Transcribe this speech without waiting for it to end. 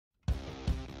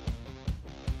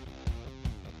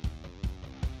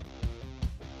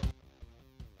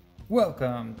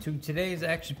Welcome to today's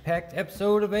action-packed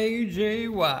episode of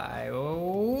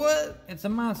AJY. What? It's a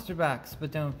monster box,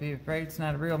 but don't be afraid, it's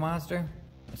not a real monster.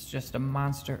 It's just a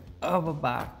monster of a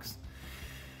box.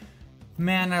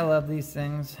 Man, I love these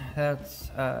things.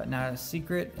 That's not a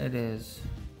secret. It is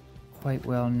quite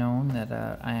well known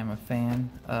that I am a fan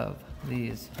of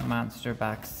these monster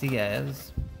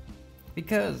boxias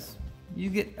because you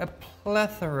get a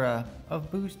plethora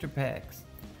of booster packs.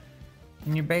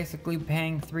 And you're basically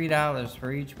paying $3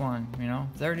 for each one, you know,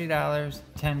 $30,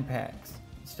 10 packs.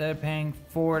 Instead of paying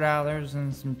 $4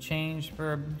 and some change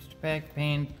for a booster pack,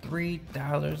 paying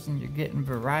 $3 and you're getting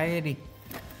variety.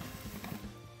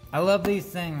 I love these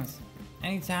things.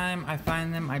 Anytime I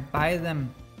find them, I buy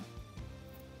them.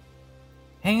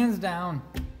 Hands down.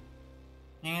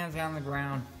 Hands on the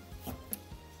ground.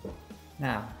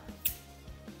 Now,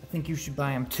 I think you should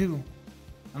buy them too.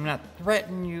 I'm not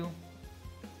threatening you.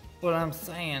 But I'm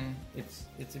saying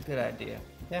it's a good idea,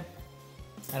 okay?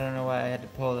 I don't know why I had to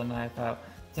pull the knife out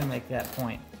to make that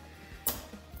point.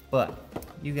 But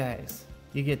you guys,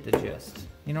 you get the gist.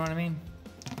 You know what I mean?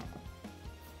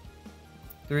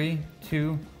 3,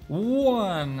 2,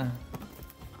 1.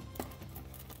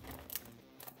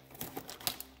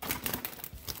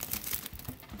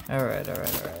 All right.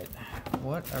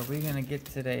 What are we gonna get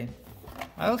today?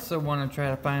 I also want to try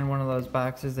to find one of those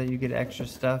boxes that you get extra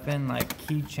stuff in, like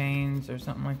keychains or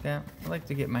something like that. I'd like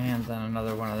to get my hands on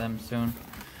another one of them soon.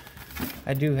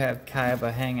 I do have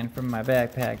Kaiba hanging from my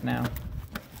backpack now.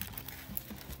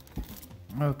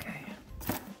 Okay.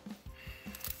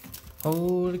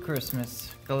 Holy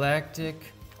Christmas.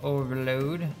 Galactic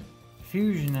Overload.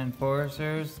 Fusion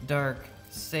Enforcers. Dark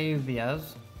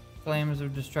Saviors. Flames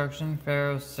of Destruction.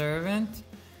 Pharaoh's Servant.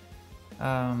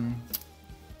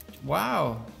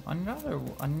 Wow,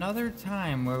 another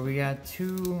time where we got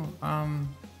two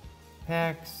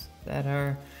packs that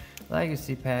are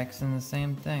legacy packs in the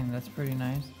same thing. That's pretty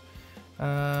nice.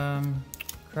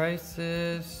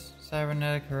 Crisis,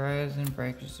 Cybernetic Horizon,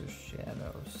 Breakers of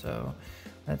Shadow. So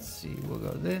let's see, we'll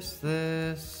go this.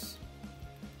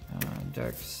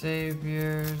 Dark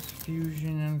Saviors,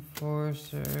 Fusion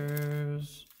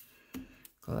Enforcers,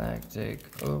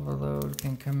 Galactic Overload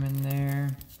can come in there.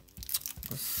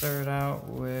 We'll start out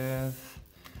with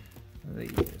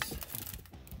these.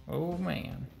 Oh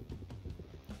man.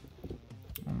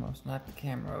 Almost knocked the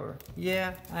camera over.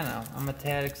 Yeah, I know. I'm a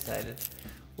tad excited.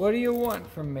 What do you want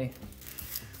from me?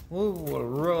 We will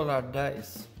roll our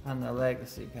dice on the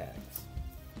legacy packs.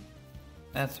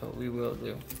 That's what we will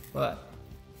do. But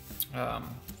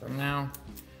from now,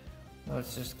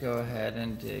 let's just go ahead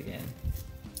and dig in.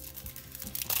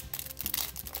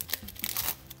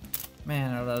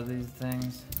 Man, I love these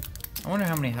things. I wonder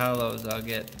how many hollows I'll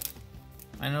get.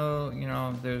 I know, you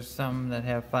know, there's some that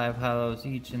have 5 hollows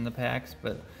each in the packs,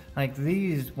 but like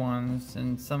these ones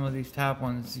and some of these top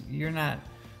ones, you're not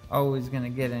always gonna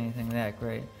get anything that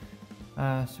great.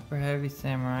 Super Heavy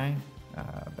Samurai,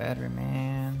 Battery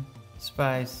Man,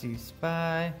 Spicy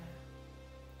Spy.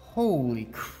 Holy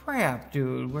crap,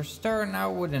 dude. We're starting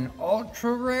out with an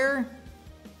ultra rare?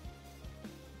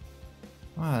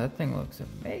 Wow, that thing looks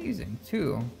amazing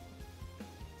too.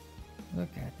 Look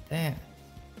at that.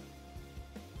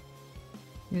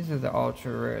 These are the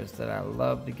ultra rares that I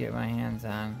love to get my hands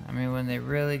on. I mean, when they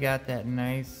really got that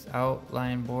nice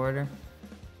outline border.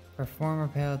 Performer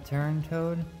Pale Turn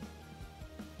Toad.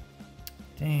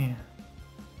 Damn.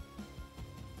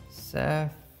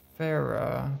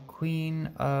 Saphira, Queen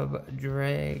of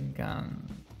Dragons.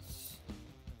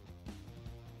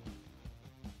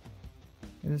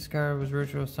 If this card was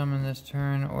ritual summoned this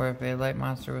turn, or if a light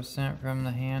monster was sent from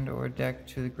the hand or deck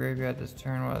to the graveyard this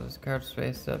turn while this card is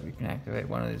face up, you can activate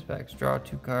one of these packs. Draw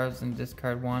 2 cards and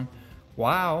discard 1.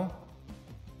 Wow.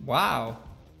 Wow.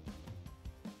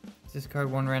 Discard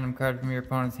 1 random card from your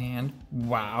opponent's hand.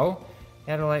 Wow.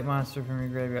 Add a light monster from your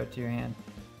graveyard to your hand.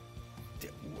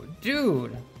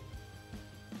 Dude.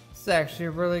 This is actually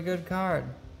a really good card.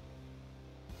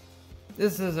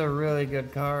 This is a really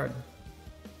good card.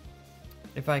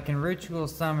 If I can ritual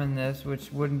summon this,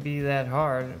 which wouldn't be that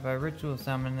hard, if I ritual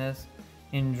summon this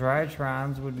in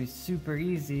Drytrons would be super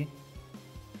easy,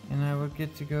 and I would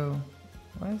get to go.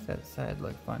 Why does that side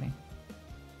look funny?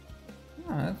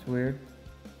 Oh, that's weird.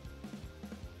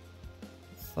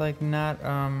 It's like not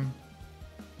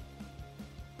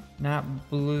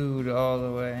blued all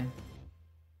the way.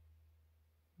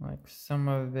 Like some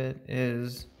of it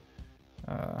is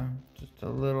just a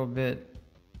little bit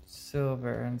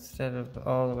silver instead of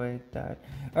all the way dyed.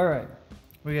 Alright,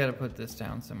 we gotta put this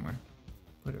down somewhere.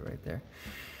 Put it right there.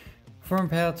 Form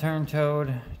Pale Turn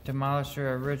Toad,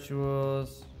 Demolisher of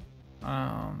Rituals,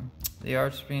 The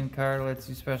Archfiend card lets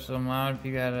you special them out if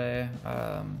you got a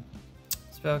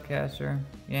spellcaster.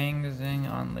 Yang Zing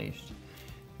Unleashed.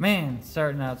 Man,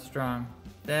 starting out strong.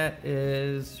 That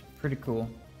is pretty cool.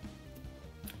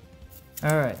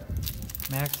 Alright.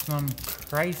 Maximum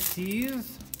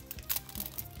Crises.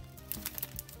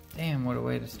 Damn, what a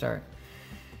way to start.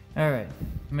 Alright.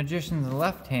 Magician's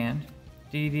Left Hand.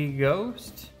 DD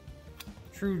Ghost.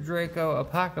 True Draco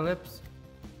Apocalypse.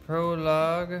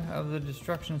 Prologue of the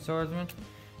Destruction Swordsman.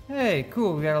 Hey,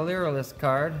 cool, we got a Lyralist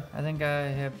card. I think I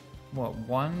have, what,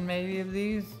 one maybe of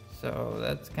these? So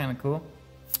that's kind of cool.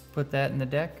 Put that in the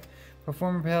deck.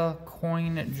 Perform Pale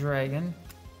Coin Dragon.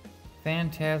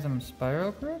 Phantasm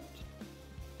Spiral Grip.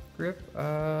 Equipped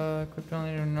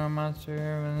only to a normal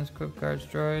monster when this equipped card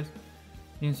destroys.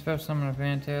 You can special summon a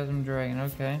Phantasm Dragon,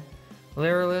 okay.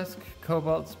 Lyralisk,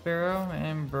 Cobalt Sparrow,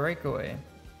 and Breakaway.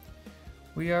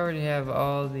 We already have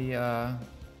all the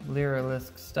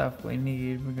Lyralisk stuff we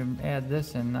need. We can add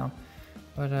this in now.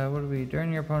 But what do we?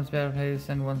 During your opponent's battle phase,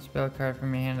 send one spell card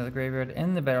from your hand to the graveyard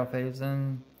in the battle phase.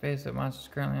 Then face up monsters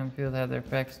currently on the field have their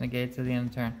effects negate to the end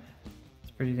of the turn.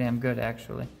 It's pretty damn good,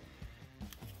 actually.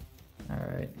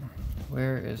 Alright.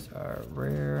 Where is our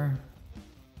rare?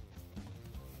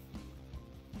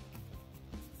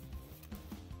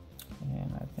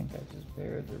 And I think I just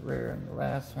buried the rare in the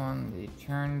last one, the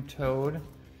Turn Toad.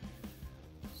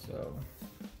 So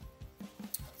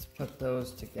let's put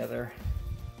those together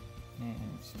and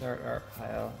start our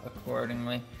pile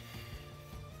accordingly.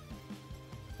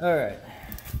 Alright,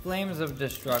 Flames of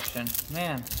Destruction.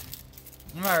 Man,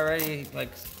 I'm already like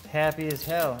happy as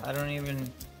hell. I don't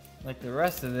even, like the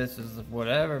rest of this is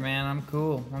whatever, man. I'm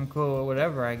cool. I'm cool with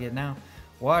whatever I get now.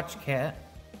 Watch Cat.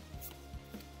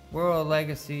 World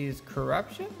Legacy's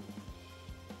Corruption?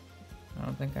 I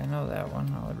don't think I know that one.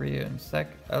 I'll read it in a sec.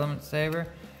 Element Saber.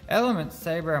 Element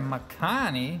Saber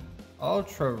Makani.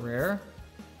 Ultra Rare.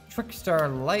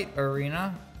 Trickstar Light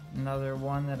Arena. Another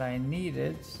one that I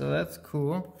needed, so that's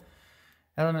cool.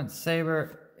 Element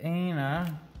Saber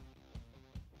Aina.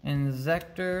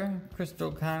 Inzector.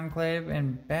 Crystal Conclave.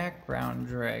 And Background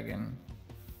Dragon.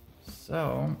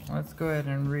 So, let's go ahead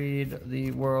and read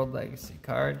the World Legacy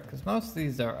card, because most of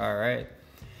these are alright.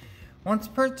 Once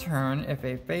per turn, if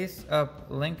a face-up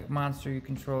Link monster you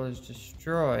control is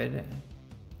destroyed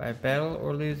by battle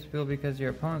or leaves the field because of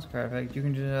your opponent's card effect, you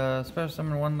can just special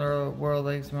summon one World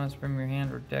Legacy monster from your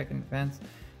hand or deck in defense.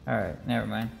 Alright, never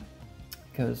mind.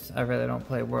 Because I really don't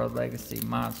play World Legacy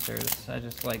monsters, I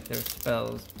just like their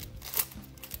spells.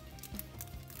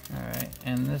 Alright,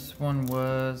 and this one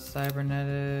was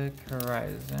Cybernetic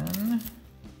Horizon.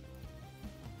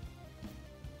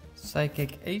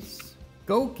 Psychic Ace.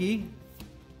 Goki.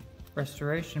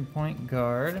 Restoration Point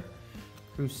Guard.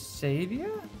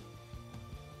 Crusadia.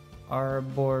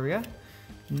 Arborea.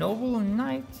 Noble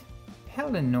Knight.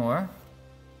 Pelennor.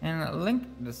 And Link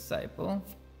Disciple.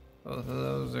 Both of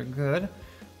those are good.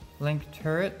 Link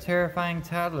Turret. Terrifying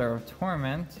Toddler of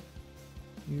Torment.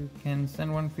 You can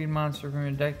send one feed monster from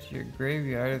your deck to your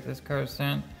graveyard. If this card is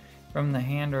sent from the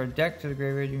hand or deck to the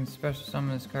graveyard, you can special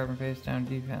summon this card from face down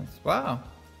defense. Wow.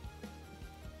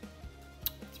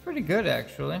 It's pretty good,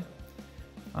 actually.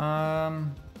 I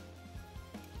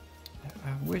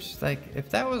wish, like, if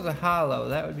that was a holo,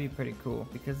 that would be pretty cool.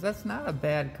 Because that's not a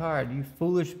bad card. You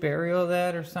foolish burial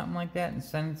that or something like that and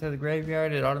send it to the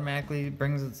graveyard, it automatically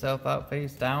brings itself out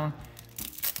face down.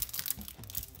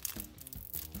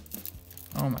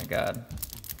 Oh my god.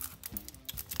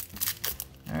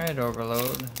 Alright,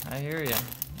 Overload. I hear ya.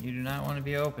 You do not want to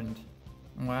be opened.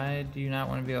 Why do you not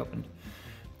want to be opened?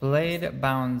 Blade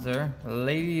Bouncer.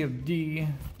 Lady of D.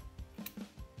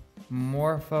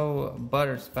 Morpho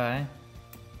Butterspy.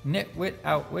 Nitwit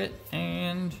Outwit.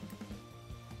 And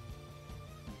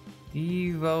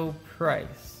Evo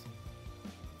Price.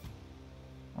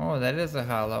 Oh, that is a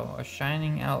holo. A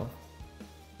Shining Elf.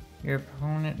 Your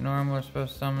opponent normal or special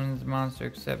summons a monster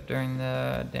except during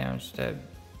the damage step.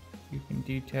 You can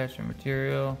detach a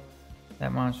material.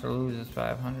 That monster loses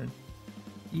 500.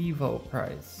 Evo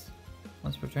Price.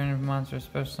 Once per turn, if a monster is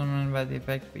special summoned by the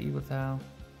effect of Evil Tile,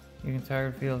 you can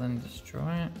target field and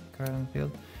destroy it. Card on the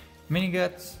field. Mini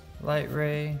Guts, Light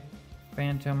Ray,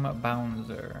 Phantom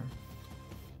Bouncer.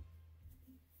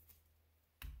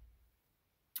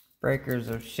 Breakers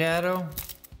of Shadow.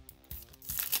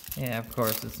 Yeah, of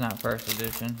course, it's not first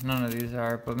edition. None of these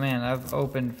are, but man, I've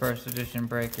opened first edition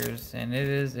breakers, and it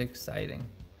is exciting.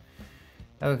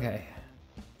 Okay.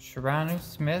 Shiranu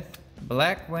Smith.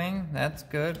 Blackwing, that's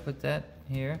good. Put that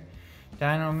here.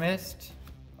 Dino Mist.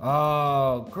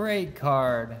 Oh, great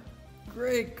card.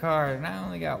 Great card. And I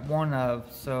only got one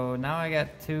of, so now I got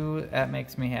two. That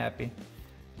makes me happy.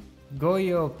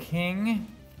 Yugioh King.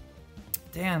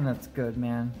 Damn, that's good,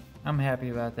 man. I'm happy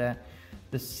about that.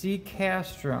 The Sea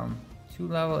Castrum, 2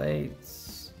 level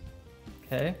 8s.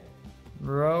 Okay.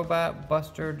 Robot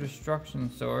Buster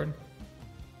Destruction Sword.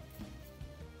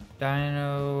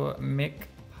 Dynamic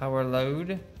Power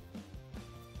Load.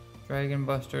 Dragon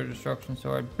Buster Destruction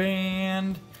Sword.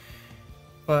 Banned.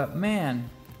 But man,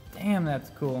 damn, that's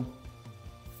cool.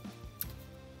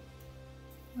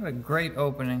 What a great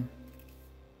opening.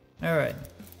 Alright,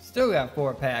 still got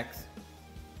 4 packs.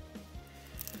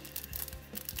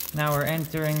 Now we're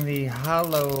entering the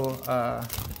hollow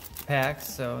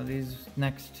packs, so these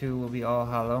next 2 will be all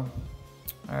hollow.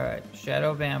 Alright,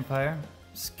 Shadow Vampire.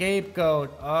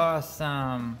 Scapegoat,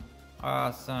 awesome.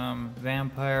 Awesome.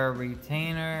 Vampire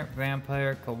Retainer,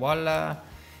 Vampire Koala,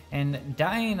 and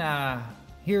Dinah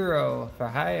Hero for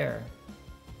Hire.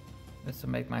 This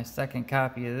will make my second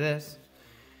copy of this.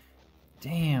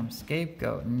 Damn,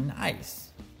 Scapegoat,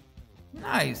 nice.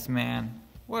 Nice, man.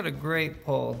 What a great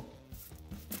pull.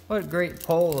 What great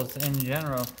pulls in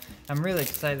general. I'm really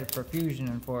excited for Fusion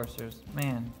Enforcers.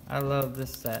 Man, I love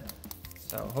this set.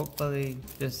 So hopefully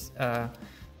this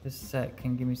set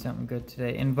can give me something good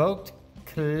today. Invoked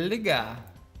Kliga.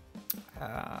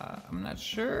 I'm not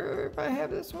sure if I have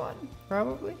this one.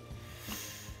 Probably.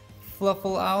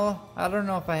 Fluffle Owl. I don't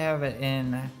know if I have it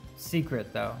in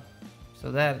secret though.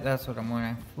 So that's what I'm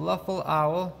wearing. Fluffle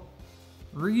Owl,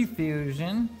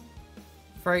 Refusion,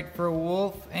 Fright for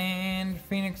Wolf, and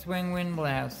Phoenix Wing Wind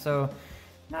Blast. So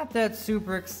not that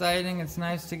super exciting. It's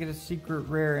nice to get a secret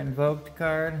rare invoked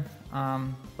card,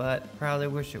 but probably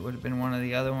wish it would have been one of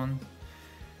the other ones.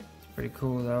 It's pretty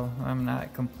cool though. I'm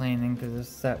not complaining because this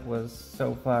set was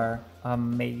so far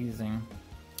amazing.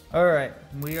 Alright,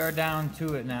 we are down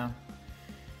to it now.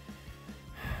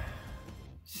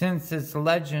 Since it's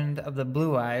Legend of the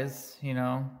Blue Eyes, you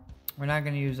know, we're not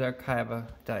going to use our Kaiba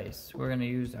dice. We're going to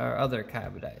use our other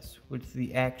Kaiba dice with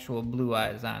the actual blue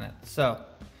eyes on it. So,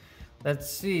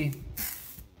 let's see.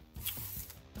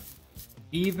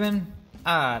 Even,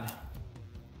 odd.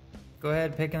 Go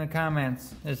ahead, pick in the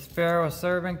comments. Is Pharaoh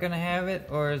Servant going to have it,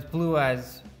 or is Blue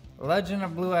Eyes? Legend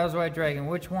of Blue Eyes White Dragon.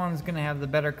 Which one's going to have the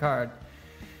better card?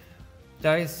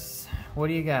 Dice, what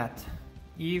do you got?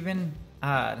 Even,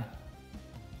 odd.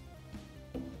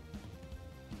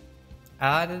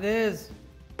 Odd it is.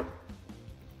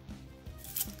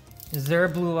 Is there a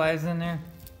Blue Eyes in there?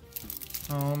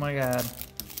 Oh my god.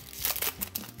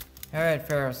 Alright,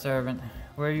 Pharaoh Servant.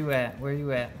 Where you at? Where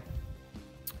you at?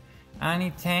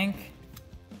 Ani Tank.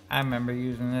 I remember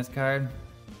using this card.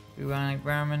 Bubonic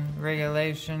Brahmin.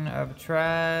 Regulation of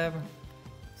Tribe.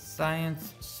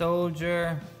 Science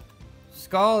Soldier.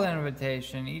 Skull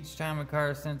Invitation. Each time a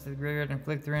card is sent to the graveyard,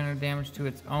 inflict 300 damage to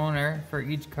its owner for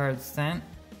each card sent.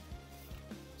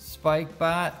 Spike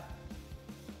Bot.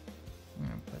 I'm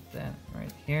gonna put that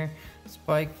right here.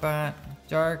 Spike Bot.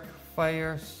 Dark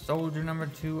Fire. Soldier number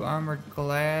 2. Armored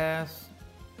Glass.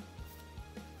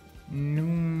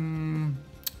 Numianas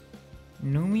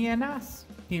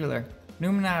Healer.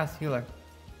 Numianas Healer.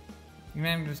 You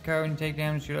may discard when you take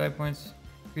damage. Your life points.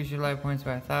 Increase your life points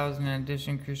by 1,000. In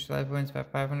addition, increase your life points by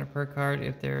 500 per card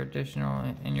if they're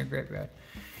additional in your graveyard.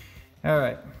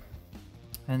 Alright.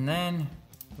 And then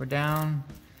we're down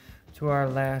to our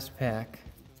last pack.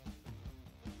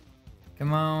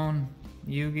 Come on,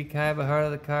 Yugi Kaiba, Heart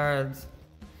of the Cards.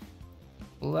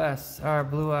 Bless our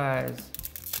Blue Eyes.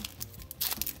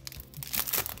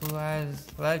 Blue Eyes,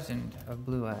 Legend of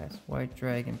Blue Eyes. White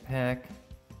Dragon pack.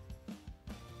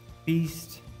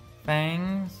 Beast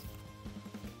Fangs.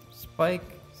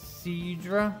 Spike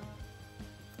Cedra.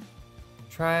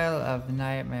 Trial of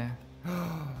Nightmare.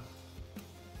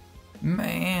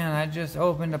 Man, I just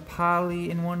opened a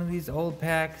poly in one of these old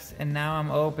packs, and now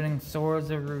I'm opening Swords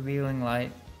of Revealing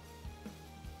Light.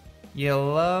 You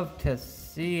love to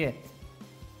see it.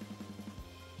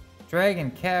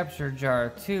 Dragon Capture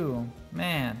Jar 2.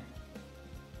 Man.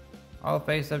 All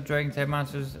face-up Dragon-type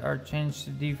monsters are changed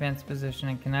to defense position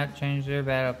and cannot change their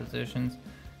battle positions.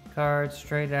 Cards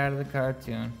straight out of the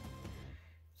cartoon.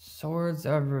 Swords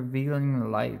of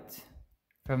Revealing Light.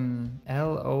 From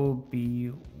LOB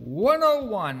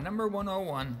 101, number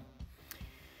 101.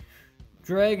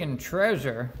 Dragon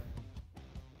Treasure.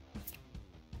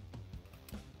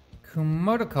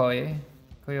 Kumotokoi,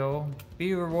 Koyo,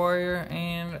 Beaver Warrior,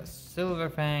 and Silver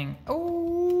Fang.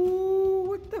 Oh,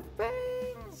 with the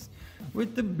fangs!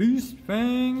 With the beast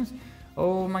fangs!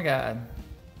 Oh my god.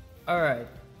 Alright.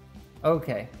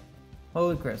 Okay.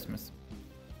 Holy Christmas.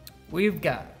 We've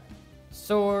got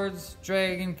Swords,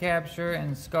 Dragon Capture,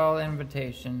 and Skull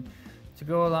Invitation to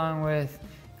go along with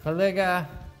Kliga,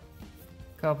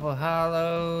 couple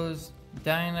hollows,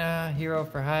 Dinah, hero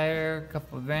for hire,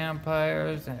 couple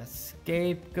vampires, and a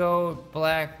scapegoat,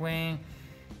 Blackwing,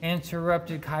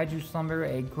 interrupted kaiju slumber,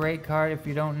 a great card if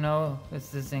you don't know.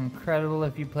 This is incredible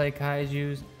if you play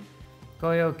kaijus.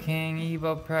 Goyo King,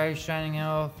 Evo Price, Shining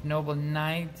Elf, Noble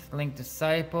Knight, Link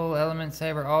Disciple, Element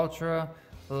Saber Ultra,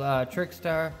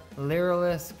 Trickstar,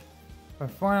 Lyralisk,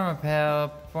 Performapal,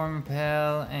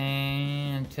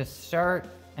 and to start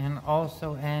and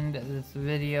also end this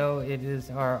video, it is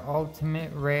our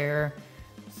ultimate rare,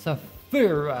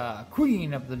 Saphira,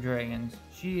 Queen of the Dragons.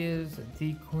 She is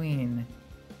the Queen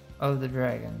of the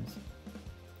Dragons.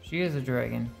 She is a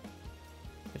dragon,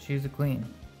 but she's a queen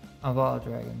of all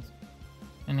dragons.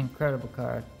 An incredible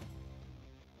card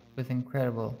with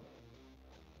incredible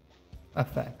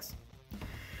effects.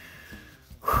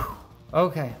 Whew.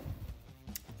 Okay,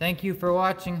 thank you for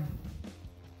watching.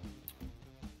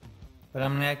 But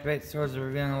I'm gonna activate Swords of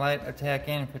Revealing Light, attack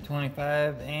in for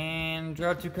 25, and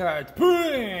draw 2 cards.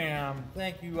 Bam!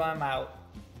 Thank you, I'm out.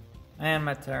 And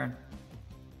my turn.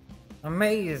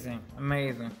 Amazing,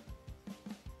 amazing.